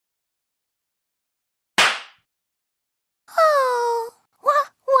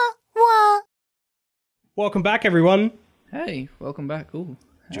Welcome back, everyone. Hey, welcome back. Ooh,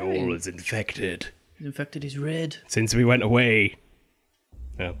 Joel is infected. He's infected. He's red. Since we went away.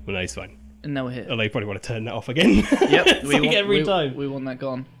 Oh, well, no, it's fine. And now we're here. Oh, they probably want to turn that off again. Yep, It's every time. We want that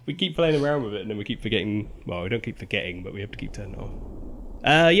gone. We keep playing around with it, and then we keep forgetting. Well, we don't keep forgetting, but we have to keep turning it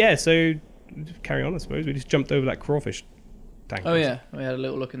off. Yeah, so carry on, I suppose. We just jumped over that crawfish tank. Oh yeah, we had a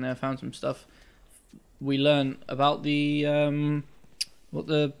little look in there, found some stuff. We learned about the what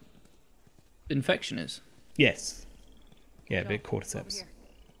the infection is. Yes. Yeah, a bit cordyceps.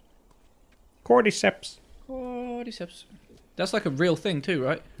 Cordyceps. Cordyceps. That's like a real thing too,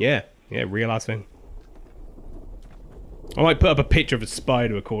 right? Yeah, real ass thing. I might put up a picture of a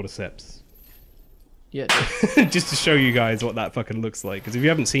spider with cordyceps. Yeah. Just to show you guys what that fucking looks like. Because if you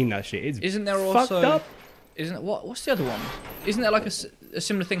haven't seen that shit, it's Isn't there fucked also? up. Isn't it, what's the other one? Isn't there like a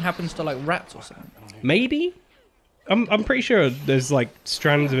similar thing happens to like rats or something? Maybe. I'm pretty sure there's like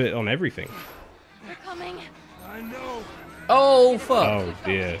strands of it on everything. They're coming. I know. Oh fuck! Oh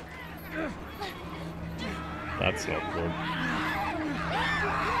dear. That's not good.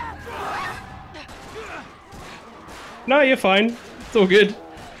 No, you're fine. It's all good.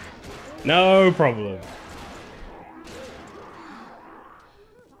 No problem.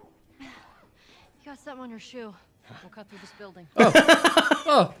 You got something on your shoe. We'll cut through this building.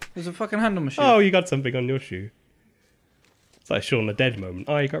 Oh, there's a fucking hand on my shoe. Oh, you got something on your shoe. It's like Shaun the Dead moment.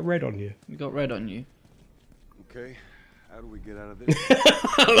 Oh, you got red on you. You got red on you. Okay, how do we get out of this?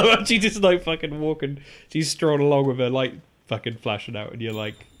 I love how she just like fucking walking. She's strolling along with her light fucking flashing out, and you're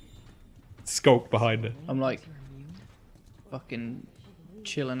like skulk behind her. I'm like fucking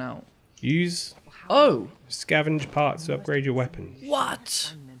chilling out. Use Oh, scavenge parts to upgrade your weapons.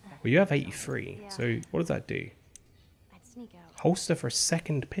 what? Well, you have 83, so what does that do? I'd sneak out. Holster for a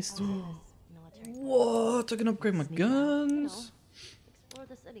second pistol. Military. What? I can upgrade my guns. Explore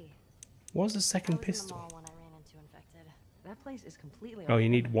the city. What's a I second was in the pistol? mall when I ran into infected. That place is completely. Oh, you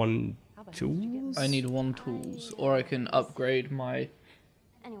need one How the hell did you get tools? I need one tools, or I can upgrade my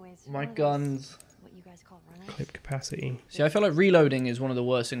Anyways, my one of those, guns. What you guys call runners? Clip capacity. See, I feel like reloading is one of the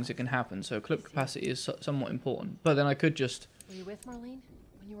worst things that can happen. So clip capacity is somewhat important. But then I could just. Were you with Marlene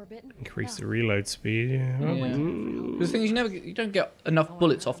when you were bitten? Increase the reload speed. Yeah. Oh, Yeah. mm. The thing is, you don't get enough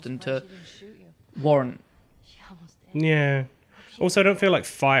bullets often to She didn't shoot you. warrant. She almost did. Yeah. Also, I don't feel like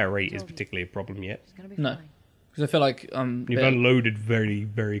fire rate is particularly a problem yet. It's gonna be No. fine. Because I feel like You've unloaded very,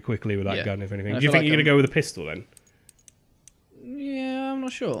 very quickly with that Yeah. gun, if anything. And I Do you feel think like you're going to go with a pistol then? Yeah, I'm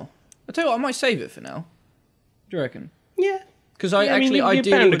not sure. I tell you what, I might save it for now. Do you reckon? Yeah. Because I I mean, actually you're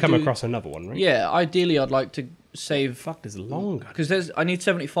ideally bound to would come do- across another one, right? Yeah, ideally I'd like to save. Fuck, there's longer. Because I need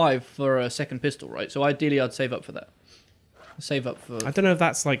 75 for a second pistol, right? So ideally I'd save up for that. Save up for. I don't know if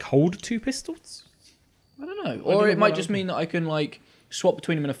that's like hold two pistols. I don't know. don't Or know it might what just I- mean that I can like swap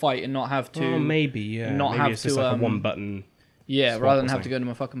between them in a fight and not have to. Oh, maybe, yeah. not maybe have it's just to, like a one button. Yeah, swap rather or than have to something. go into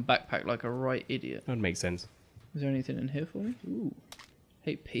my fucking backpack like a right idiot. That would make sense. Is there anything in here for me? Ooh.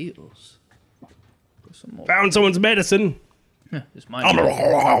 Hate peels. Got some more. Found someone's medicine. It's mine.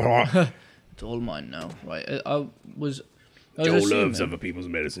 now. It's all mine now. Right. I was assuming, other people's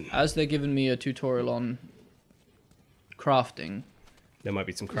medicine. as they're giving me a tutorial on crafting, There might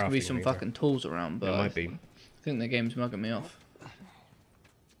be some there's gonna crafting. be some things there. fucking tools around, but There I might be. think the game's mugging me off.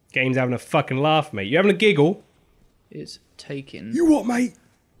 Game's having a fucking laugh, mate. You having a giggle? It's taking what, mate?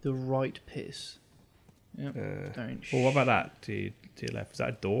 the right piss. Yep. Don't. Well, what about that to your left? Is that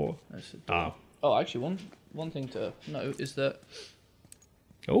a door? That's a door. Oh. Oh, actually, one thing to note is that.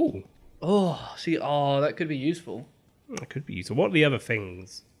 Oh. Oh, see, that could be useful. That could be useful. What are the other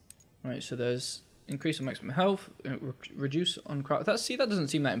things? Right, so there's increase on maximum health, reduce on craft. That doesn't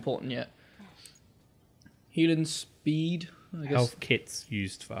seem that important yet. Healing speed, I guess. Health kits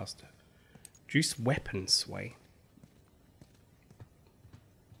used faster. Reduce weapon sway.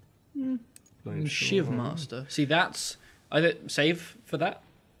 Not even sure. Shiv master. See, that's save for that.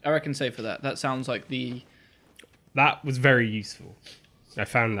 I reckon save for that. That sounds like That was very useful. I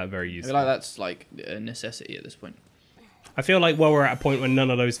found that very I feel useful. like that's like a necessity at this point. I feel like we're at a point where none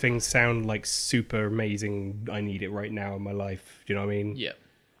of those things sound like super amazing. I need it right now in my life. Do you know what I mean? Yeah.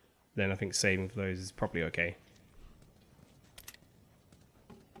 Then I think saving for those is probably okay.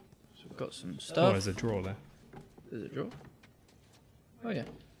 So we've got some Oh, stuff. there's a drawer there. There's a drawer. Oh yeah.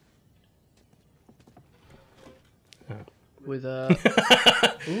 Oh. With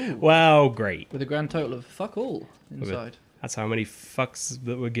a Wow, great. with a grand total of fuck all With it. inside. That's how many fucks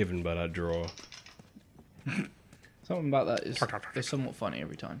that were given by that drawer. Something about that is somewhat funny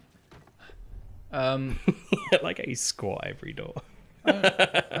every time. I Like how you squat every door.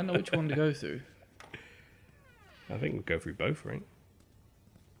 don't know which one to go through. I think we'll go through both, right?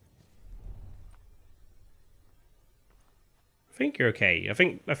 I think you're okay. I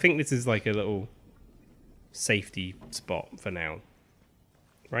think this is like a little safety spot for now,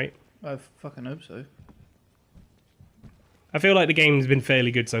 right? I fucking hope so. I feel like the game's been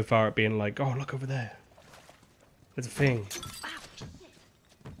fairly good so far at being like, oh, look over there. There's a thing. Ow, shit.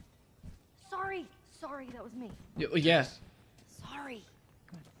 Sorry, sorry, that was me. Yeah. Sorry.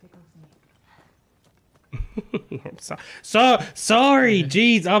 Sorry,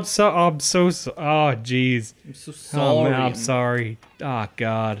 jeez. I'm so oh, jeez. I'm so Oh sorry. man, I'm sorry. Oh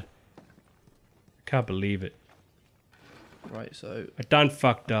god. Can't believe it. Right, so I done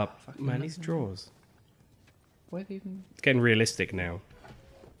fucked up. Fucking Man, these nothing. drawers. where they even? It's getting realistic now.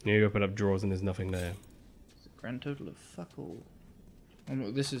 You open up drawers and there's nothing there. It's a grand total of fuck all. Oh,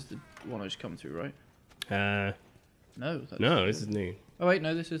 no, this is the one I just come through, right? No, No, this is new. Oh wait,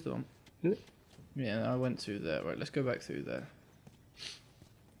 no, this is the one. Is it? Yeah, I went through there. Right, let's go back through there.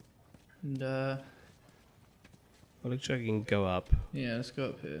 And Well, looks like you can go up. yeah, let's go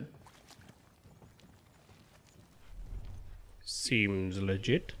up here. Seems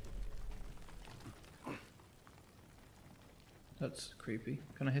legit. That's creepy.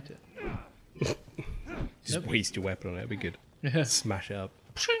 Can I hit it? Just Nope. waste your weapon on it. It'd be good. Yeah. Smash it up.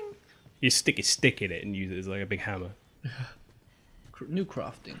 You stick a stick in it and use it as like a big hammer. New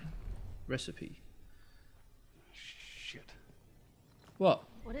crafting recipe. Shit. What?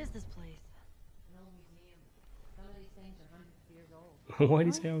 What is this place? An old museum. Some of these things are hundreds of years old. Why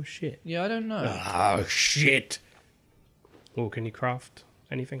did he say oh shit? Yeah, I don't know. Oh shit. Oh, can you craft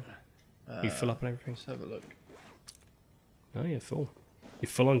anything? You fill up and everything? Let's have a look. Oh, you're full. You're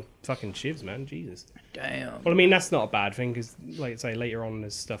full on fucking shivs, man. Jesus. Damn. Well, I mean, that's not a bad thing because, like I say, later on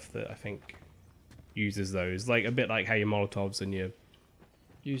there's stuff that I think uses those. Like a bit like how your Molotovs and your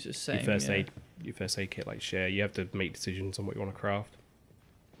Use the same. your first aid kit like share. You have to make decisions on what you want to craft.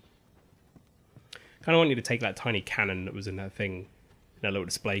 Kind of want you to take that tiny cannon that was in that thing, in that little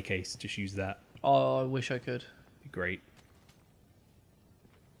display case. Just use that. Oh, I wish I could. Be great.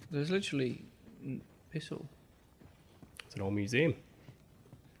 There's literally pistol. It's an old museum.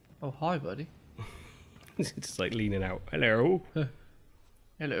 Oh, hi, buddy. It's just like leaning out. Hello.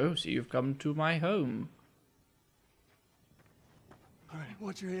 Hello, so you've come to my home. All right,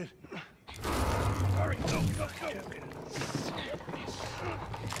 watch your head.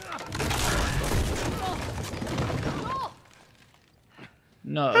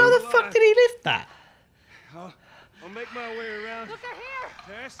 No. How the fuck did he lift that? I'll make my way around. Look,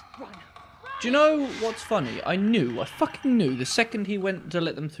 they're here! Tess? Do you know what's funny? I fucking knew the second he went to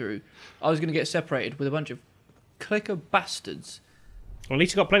let them through, I was going to get separated with a bunch of clicker bastards. Well, at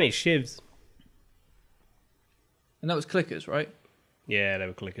least you got plenty of shivs. And that was clickers, right? Yeah, they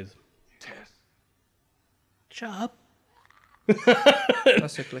were clickers. Tess. Shut up.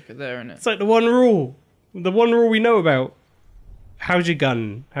 That's a clicker there, isn't it? It's like the one rule. The one rule we know about. How's your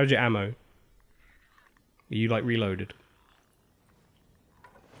gun? How's your ammo? Are you like reloaded?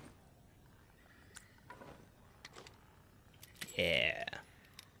 Yeah.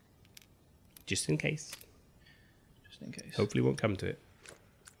 Just in case. Just in case. Hopefully won't come to it.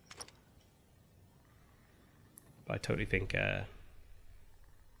 But I totally think,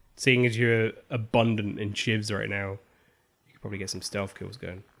 seeing as you're abundant in shivs right now, you could probably get some stealth kills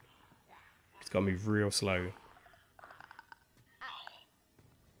going. Just gotta move real slow.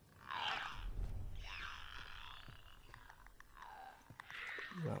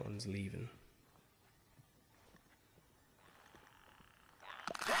 That one's leaving.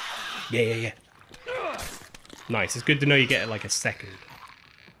 Yeah. Nice. It's good to know you get like a second.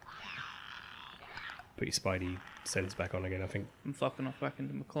 Put your Spidey sense back on again, I think. I'm fucking off back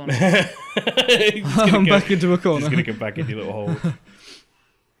into my corner. I'm back into a corner. Just gonna get back into your little hole.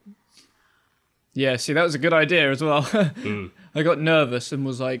 Yeah, see, that was a good idea as well. I got nervous and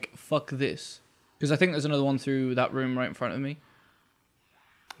was like, fuck this. Because I think there's another one through that room right in front of me.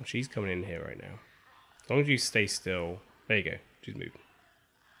 Well, she's coming in here right now. As long as you stay still. There you go. She's moving.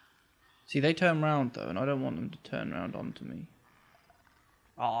 See, they turn round though, and I don't want them to turn round onto me.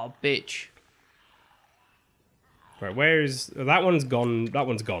 Aw, bitch. Right, where's... that one's gone. That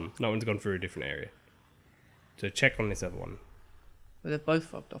one's gone. That one's gone through a different area. So check on this other one. But they're both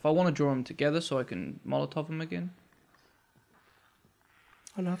fucked off. I want to draw them together so I can Molotov them again.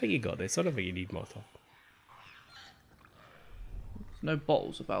 Oh no, I think you got this. I don't think you need Molotov. There's no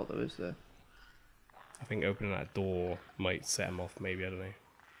bottles about though, is there? I think opening that door might set him off, maybe. I don't know.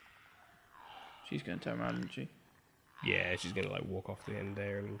 She's going to turn around, isn't she? Yeah, she's going to like walk off the end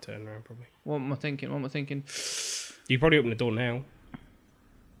there and then turn around probably. What am I thinking? You can probably open the door now.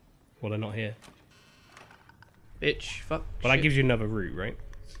 Well, they're not here. Bitch, fuck. But that shit. gives you another route, right?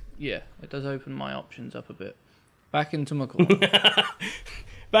 Yeah, it does open my options up a bit. Back into my corner.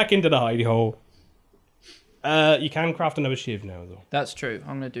 Back into the hidey hole. You can craft another shiv now, though. That's true.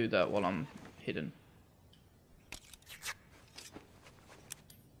 I'm going to do that while I'm hidden.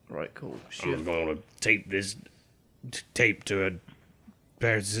 Right, cool. I'm going to tape this tape to a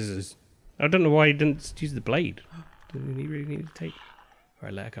pair of scissors. I don't know why he didn't use the blade. Did he really need to tape? All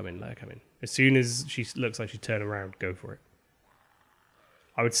right, let her come in. Let her come in. As soon as she looks like she's turning around, go for it.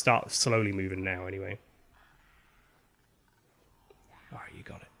 I would start slowly moving now, anyway. All right, you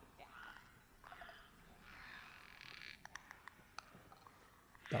got it.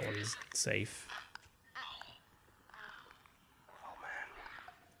 That one's safe. Oh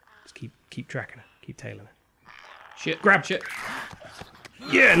man! Just keep tracking her. Keep tailing her. Shit. Grab shit.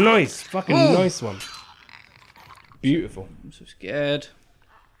 Yeah, nice. Fucking nice one. Beautiful. I'm so scared.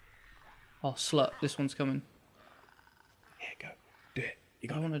 Oh, slut. This one's coming. Yeah, go. Do it. You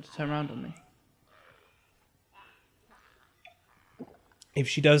I got it. wanted to turn around on me. If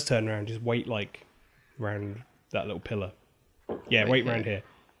she does turn around, just wait like round that little pillar. Yeah, wait round here.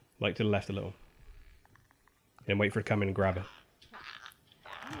 Like to the left a little. Then wait for her to come in and grab it.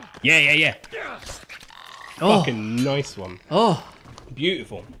 Yeah. Oh. Fucking nice one. Oh.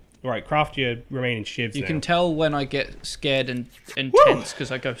 Beautiful. Right, craft your remaining shivs You now. can tell when I get scared and tense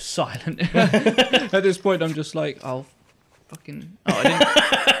because I go silent. At this point, I'm just like, oh, fucking. Oh, I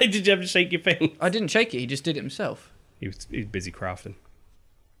didn't. Did you have to shake your thing? I didn't shake it. He just did it himself. He was busy crafting.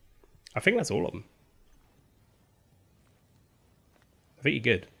 I think that's all of them. I think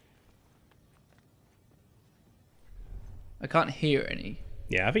you're good. I can't hear any.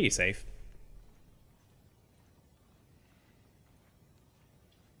 Yeah, I think you're safe.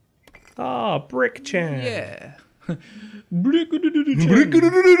 Ah, Brick Chan. Yeah. Brick Chan.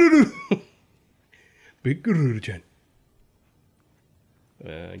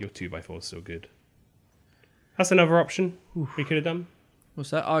 Your 2x4 is still good. That's another option we could have done.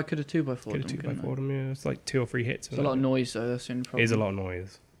 What's that? Oh, I could have 2x4 Could have them. 2x4 them, yeah. It's like 2 or 3 hits. There's a lot of noise though. That's the only It problem. is a lot of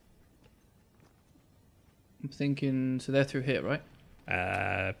noise. I'm thinking. So they're through here, right?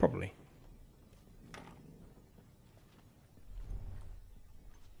 Probably.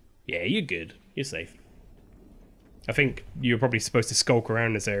 Yeah, you're good. You're safe. I think you were probably supposed to skulk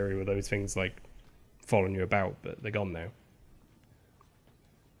around this area with those things like following you about, but they're gone now.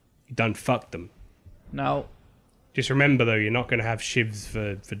 You done fucked them. Now. Just remember though, you're not going to have shivs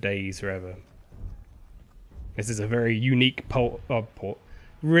for days forever. This is a very unique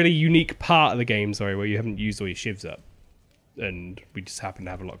really unique part of the game, sorry, where you haven't used all your shivs up. And we just happen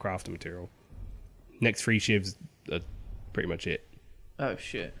to have a lot of crafting material. Next 3 shivs are pretty much it. Oh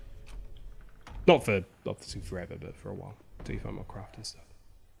shit. Not for obviously forever, but for a while. Until you find more crafting stuff.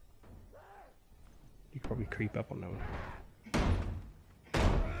 You could probably creep up on that one.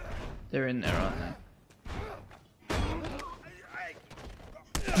 They're in there, aren't they?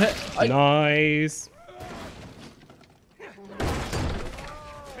 Nice.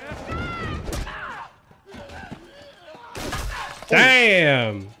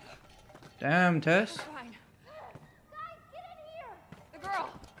 Damn. Damn, Tess. Fine. Guys, get in here! The girl!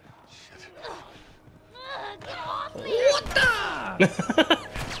 Shit. Get off me!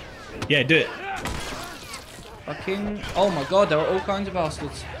 Yeah, do it. Fucking. Oh my god, there are all kinds of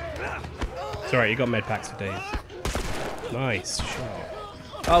bastards. It's alright, you got med packs for days. Nice shot.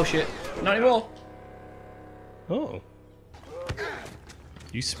 Oh shit. Not anymore. Oh.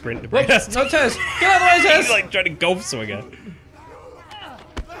 You sprint to Whoop, break. no, Tess. Get out of the way, Tess. He's like trying to golf someone again.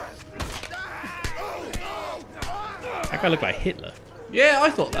 That guy looked like Hitler. Yeah, I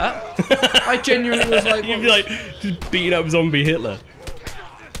thought that. I genuinely was like, You'd be like just beating up zombie Hitler.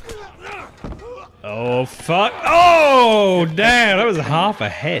 Oh fuck! Oh damn! That was half a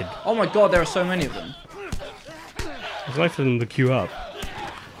head. oh my god, there are so many of them. There's life for them to queue up.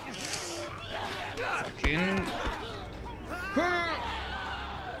 Fucking.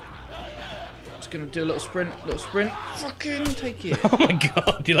 Just gonna do a little sprint, Fucking take it. Oh my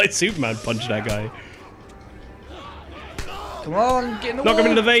god! You like Superman punch that guy? Come on, get in the Knock him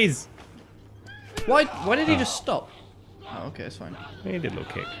wall. into the vase. Why did he just stop? Oh, okay, it's fine. He did a little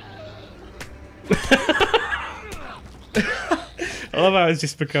kick. I love how it's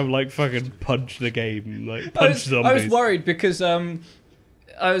just become like fucking punch the game, like punch zombies. I was worried because I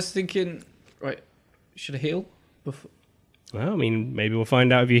was thinking, right, should I heal? Before? Well, I mean, maybe we'll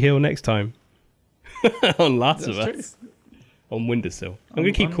find out if you heal next time. On Last of Us. On Windowsill. I'm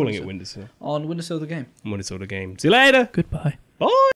going to keep calling it Windowsill. On Windowsill the game. On Windowsill the game. See you later. Goodbye. Bye.